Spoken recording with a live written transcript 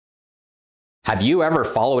Have you ever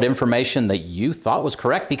followed information that you thought was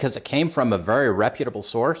correct because it came from a very reputable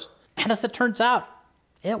source? And as it turns out,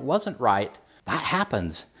 it wasn't right. That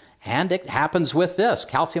happens. And it happens with this,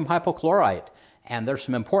 calcium hypochlorite. And there's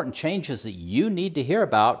some important changes that you need to hear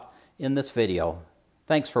about in this video.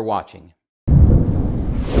 Thanks for watching.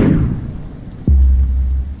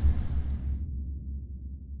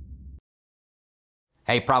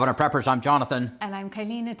 Hey Provident Preppers, I'm Jonathan. And I'm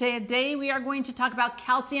Kylene. Today we are going to talk about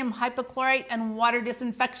calcium hypochlorite and water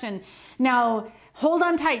disinfection. Now, hold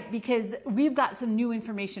on tight because we've got some new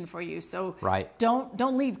information for you. So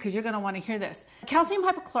don't leave because you're going to want to hear this. Calcium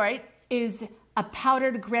hypochlorite is a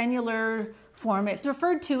powdered granular form. It's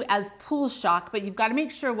referred to as pool shock, but you've got to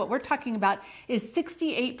make sure what we're talking about is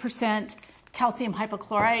 68% calcium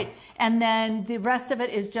hypochlorite, and then the rest of it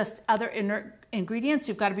is just other inert ingredients.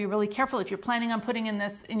 You've got to be really careful if you're planning on putting in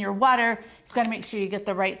this in your water. You've got to make sure you get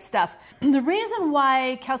the right stuff. The reason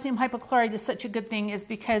why calcium hypochlorite is such a good thing is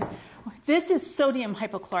because this is sodium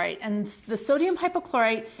hypochlorite, and the sodium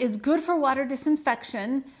hypochlorite is good for water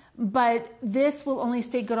disinfection, but this will only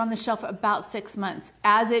stay good on the shelf about 6 months.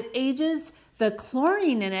 As it ages, the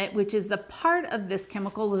chlorine in it, which is the part of this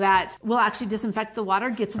chemical that will actually disinfect the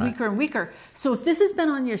water, gets weaker and weaker. So if this has been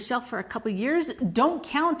on your shelf for a couple years, don't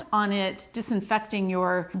count on it disinfecting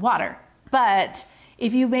your water. But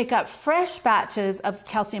if you make up fresh batches of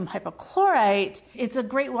calcium hypochlorite, it's a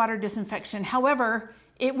great water disinfection. However,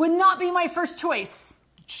 it would not be my first choice.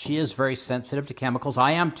 She is very sensitive to chemicals.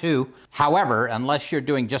 I am too. However, unless you're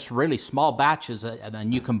doing just really small batches and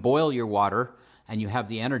then you can boil your water, and you have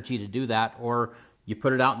the energy to do that, or you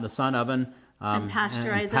put it out in the sun oven and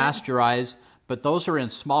pasteurize but those are in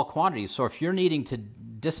small quantities. So if you're needing to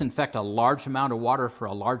disinfect a large amount of water for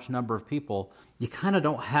a large number of people, you kind of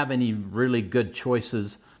don't have any really good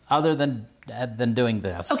choices other than doing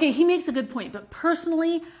this. Okay, he makes a good point, but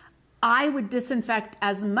personally, I would disinfect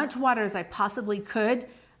as much water as I possibly could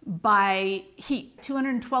by heat.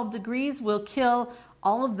 212 degrees will kill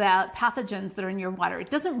all of the pathogens that are in your water. It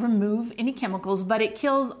doesn't remove any chemicals, but it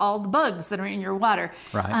kills all the bugs that are in your water.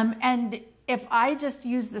 And if I just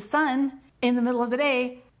use the sun in the middle of the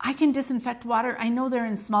day, I can disinfect water. I know they're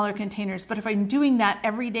in smaller containers, but if I'm doing that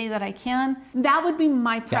every day that I can, that would be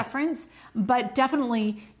my preference. But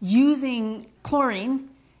definitely using chlorine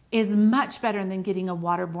is much better than getting a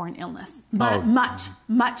waterborne illness. But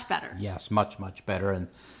much better. Yes, much better. And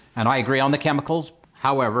I agree on the chemicals.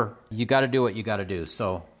 However, you got to do what you got to do.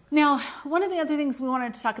 So now, one of the other things we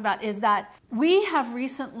wanted to talk about is that we have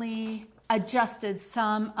recently adjusted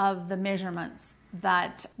some of the measurements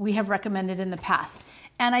that we have recommended in the past.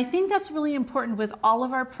 And I think that's really important with all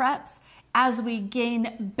of our preps as we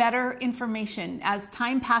gain better information. As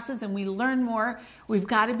time passes and we learn more, we've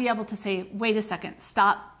got to be able to say, wait a second,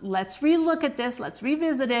 stop, let's relook at this, let's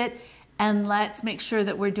revisit it, and let's make sure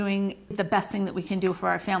that we're doing the best thing that we can do for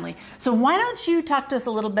our family. So why don't you talk to us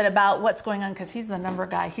a little bit about what's going on, because he's the number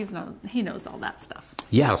guy, he knows all that stuff.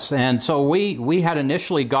 Yes, and so we had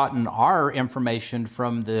initially gotten our information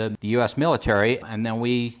from the U.S. military, and then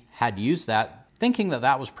we had used that thinking that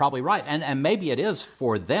that was probably right, and maybe it is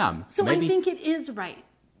for them. So I think it is right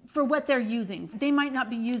for what they're using. They might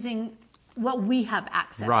not be using what we have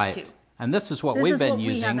access to. And this is what we've been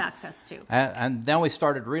using. We have access to. And then we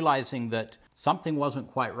started realizing that something wasn't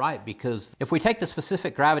quite right, because if we take the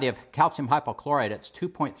specific gravity of calcium hypochlorite, it's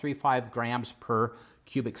 2.35 grams per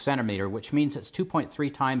cubic centimeter, which means it's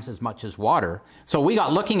 2.3 times as much as water. So we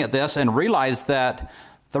got looking at this and realized that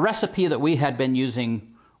the recipe that we had been using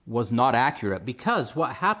was not accurate, because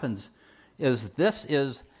what happens is this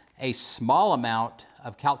is a small amount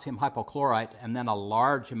of calcium hypochlorite and then a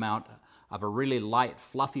large amount of a really light,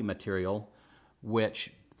 fluffy material,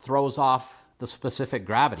 which throws off the specific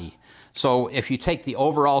gravity. So if you take the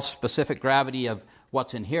overall specific gravity of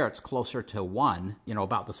what's in here, it's closer to 1,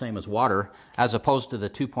 about the same as water, as opposed to the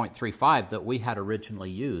 2.35 that we had originally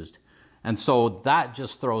used. And so that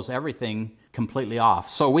just throws everything completely off.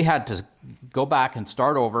 So we had to go back and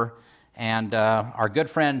start over, and our good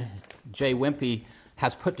friend Jay Whimpey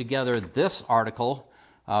has put together this article,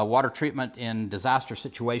 water treatment in disaster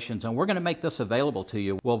situations, and we're going to make this available to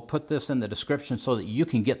you. We'll put this in the description so that you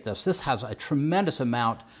can get this. This has a tremendous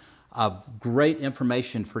amount of great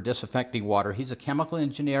information for disinfecting water. He's a chemical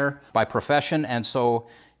engineer by profession, and so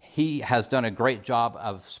he has done a great job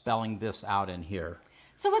of spelling this out in here.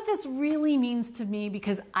 So what this really means to me,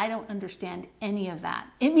 because I don't understand any of that,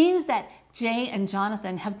 it means that Jay and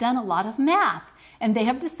Jonathan have done a lot of math, and they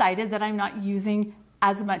have decided that I'm not using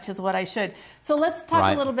as much as what I should. So let's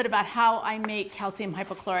talk a little bit about how I make calcium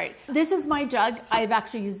hypochlorite. This is my jug. I've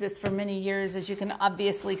actually used this for many years, as you can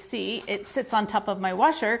obviously see. It sits on top of my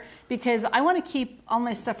washer because I want to keep all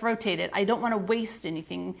my stuff rotated. I don't want to waste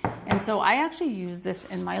anything. And so I actually use this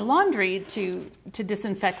in my laundry to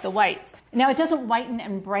disinfect the whites. Now it doesn't whiten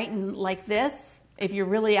and brighten like this. If you're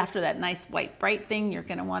really after that nice white bright thing, you're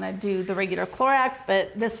going to want to do the regular Clorox,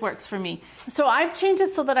 but this works for me. So I've changed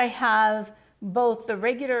it so that I have both the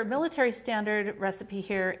regular military standard recipe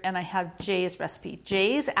here and I have Jay's recipe.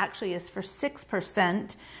 Jay's actually is for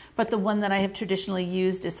 6%, but the one that I have traditionally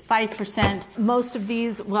used is 5%. Most of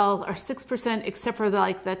these, well, are 6% except for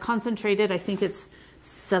the concentrated. I think it's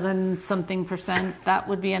 7-something%. That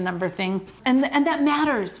would be a number thing. And that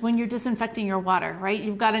matters when you're disinfecting your water, right?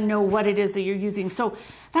 You've got to know what it is that you're using. So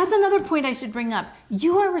that's another point I should bring up.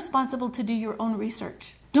 You are responsible to do your own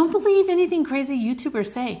research. Don't believe anything crazy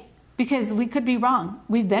YouTubers say, because we could be wrong.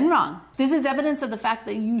 We've been wrong. This is evidence of the fact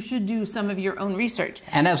that you should do some of your own research.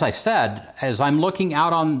 And as I said, as I'm looking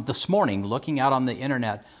out on this morning, looking out on the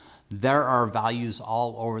internet, there are values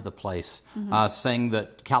all over the place saying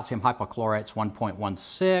that calcium hypochlorite is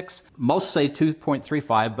 1.16. Most say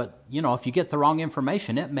 2.35, but you know, if you get the wrong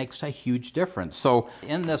information, it makes a huge difference. So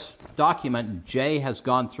in this document, Jay has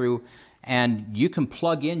gone through and you can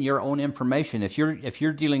plug in your own information. If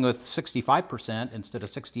you're dealing with 65% instead of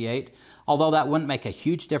 68, although that wouldn't make a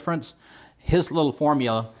huge difference, his little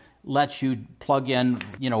formula lets you plug in,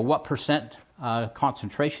 you know, what percent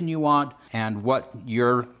concentration you want and what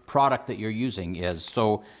your product that you're using is.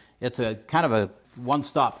 So it's a kind of a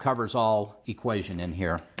one-stop covers all equation in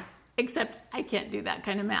here. Except I can't do that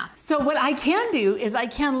kind of math. So what I can do is I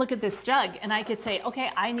can look at this jug and I could say,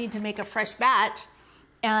 okay, I need to make a fresh batch.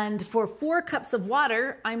 And for 4 cups of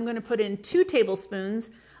water, I'm going to put in 2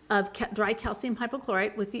 tablespoons of dry calcium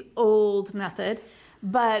hypochlorite with the old method.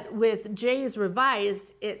 But with Jay's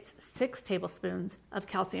revised, it's 6 tablespoons of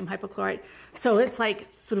calcium hypochlorite. So it's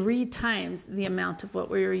like 3 times the amount of what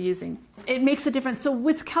we were using. It makes a difference. So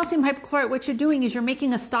with calcium hypochlorite, what you're doing is you're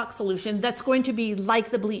making a stock solution that's going to be like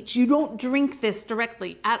the bleach. You don't drink this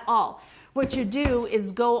directly at all. What you do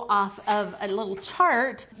is go off of a little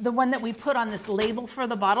chart, the one that we put on this label for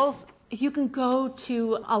the bottles. You can go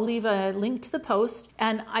to, I'll leave a link to the post,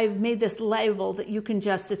 and I've made this label that you can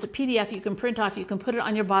just, it's a PDF you can print off, you can put it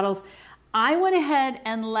on your bottles. I went ahead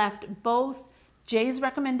and left both Jay's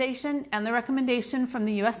recommendation and the recommendation from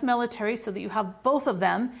the US military so that you have both of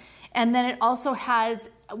them. And then it also has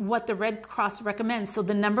what the Red Cross recommends. So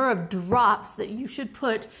the number of drops that you should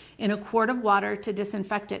put in a quart of water to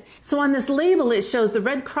disinfect it. So on this label, it shows the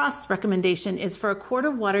Red Cross recommendation is for a quart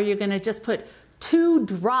of water, you're gonna just put 2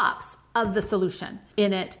 drops of the solution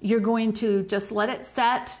in it. You're going to just let it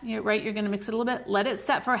set, right? You're gonna mix it a little bit, let it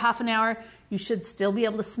set for half an hour. You should still be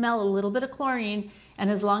able to smell a little bit of chlorine. And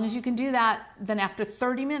as long as you can do that, then after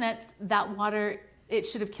 30 minutes, that water, it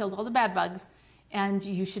should have killed all the bad bugs and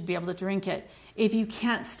you should be able to drink it. If you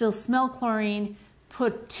can't still smell chlorine,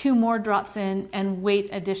 put 2 more drops in and wait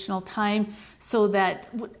additional time so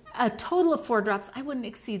that a total of 4 drops, I wouldn't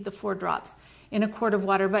exceed the 4 drops in a quart of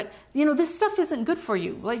water. But you know, this stuff isn't good for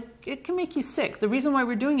you. Like, it can make you sick. The reason why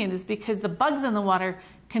we're doing it is because the bugs in the water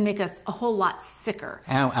can make us a whole lot sicker.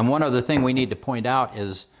 And one other thing we need to point out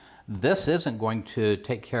is this isn't going to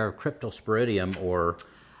take care of cryptosporidium or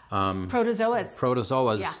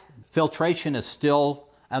protozoas. Yeah. Filtration is still,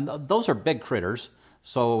 and those are big critters.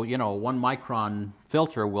 So, you know, 1 micron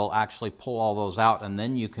filter will actually pull all those out, and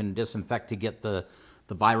then you can disinfect to get the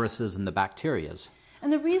viruses and the bacterias.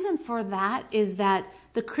 And the reason for that is that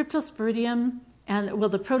the cryptosporidium and, well,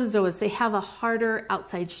 the protozoas, they have a harder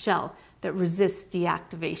outside shell that resists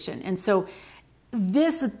deactivation. And so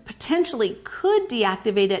this potentially could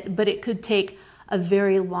deactivate it, but it could take a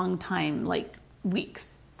very long time, like weeks.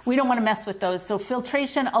 We don't want to mess with those. So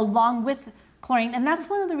filtration along with chlorine, and that's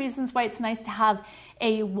one of the reasons why it's nice to have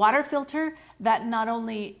a water filter that not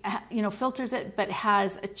only, you know, filters it, but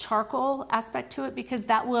has a charcoal aspect to it, because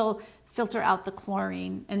that will filter out the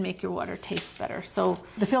chlorine and make your water taste better. So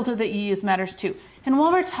the filter that you use matters too. And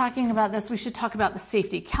while we're talking about this, we should talk about the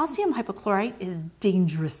safety. Calcium hypochlorite is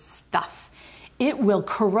dangerous stuff. It will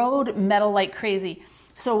corrode metal like crazy.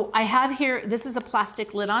 So I have here, this is a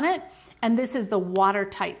plastic lid on it, and this is the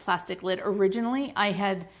watertight plastic lid. Originally, I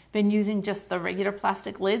had been using just the regular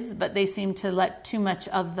plastic lids, but they seem to let too much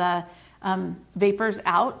of the vapors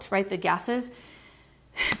out, right, the gases.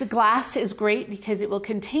 The glass is great because it will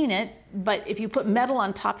contain it, but if you put metal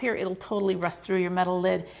on top here, it'll totally rust through your metal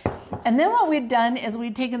lid. And then what we'd done is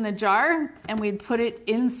we'd taken the jar and we'd put it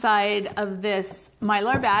inside of this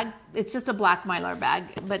Mylar bag. It's just a black Mylar bag,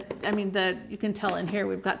 but I mean, you can tell in here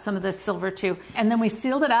we've got some of the silver too. And then we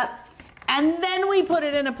sealed it up, and then we put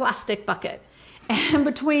it in a plastic bucket. And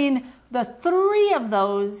between the three of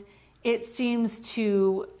those, it seems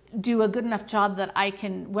to do a good enough job that I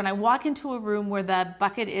can, when I walk into a room where the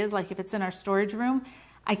bucket is, like if it's in our storage room,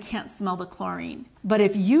 I can't smell the chlorine. But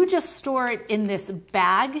if you just store it in this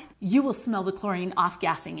bag, you will smell the chlorine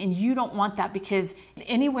off-gassing, and you don't want that, because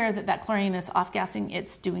anywhere that chlorine is off-gassing,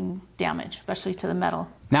 it's doing damage, especially to the metal.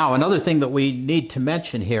 Now, another thing that we need to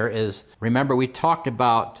mention here is, remember we talked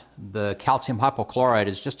about the calcium hypochlorite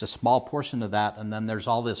is just a small portion of that, and then there's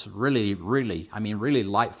all this really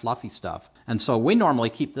light, fluffy stuff. And so we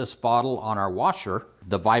normally keep this bottle on our washer.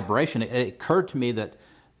 The vibration, it occurred to me that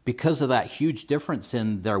because of that huge difference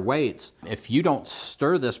in their weights, if you don't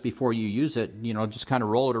stir this before you use it, you know, just kind of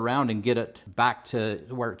roll it around and get it back to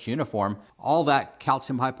where it's uniform, all that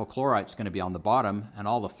calcium hypochlorite is going to be on the bottom, and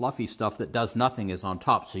all the fluffy stuff that does nothing is on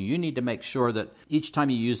top. So you need to make sure that each time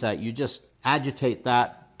you use that, you just agitate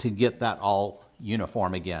that to get that all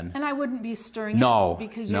uniform again. And I wouldn't be stirring it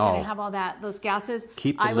because you're going to have all those gases.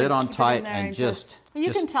 Keep the lid on tight and just...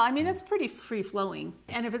 You can tell, I mean, it's pretty free-flowing.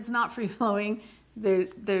 And if it's not free-flowing,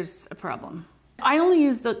 there's a problem. I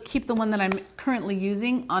only keep the one that I'm currently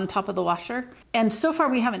using on top of the washer. And so far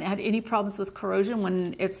we haven't had any problems with corrosion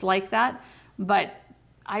when it's like that, but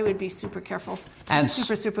I would be super careful. And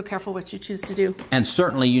super careful what you choose to do. And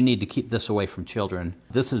certainly you need to keep this away from children.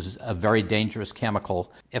 This is a very dangerous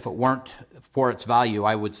chemical. If it weren't for its value,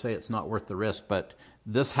 I would say it's not worth the risk, but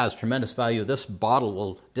this has tremendous value. This bottle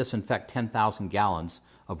will disinfect 10,000 gallons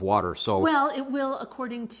of water. So, well, it will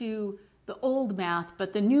according to the old math,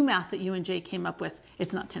 but the new math that you and Jay came up with,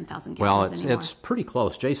 it's not 10,000 gallons anymore. Well, it's pretty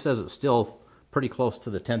close. Jay says it's still pretty close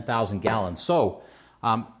to the 10,000 gallons. So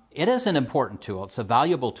it is an important tool. It's a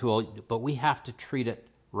valuable tool, but we have to treat it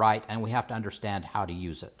right, and we have to understand how to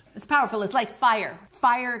use it. It's powerful. It's like fire.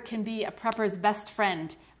 Fire can be a prepper's best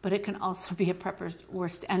friend, but it can also be a prepper's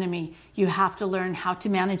worst enemy. You have to learn how to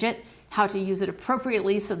manage it, how to use it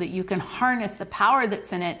appropriately so that you can harness the power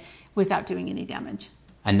that's in it without doing any damage.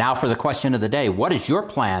 And now for the question of the day. What is your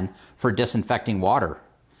plan for disinfecting water?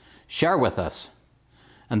 Share with us.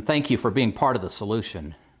 And thank you for being part of the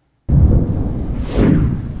solution.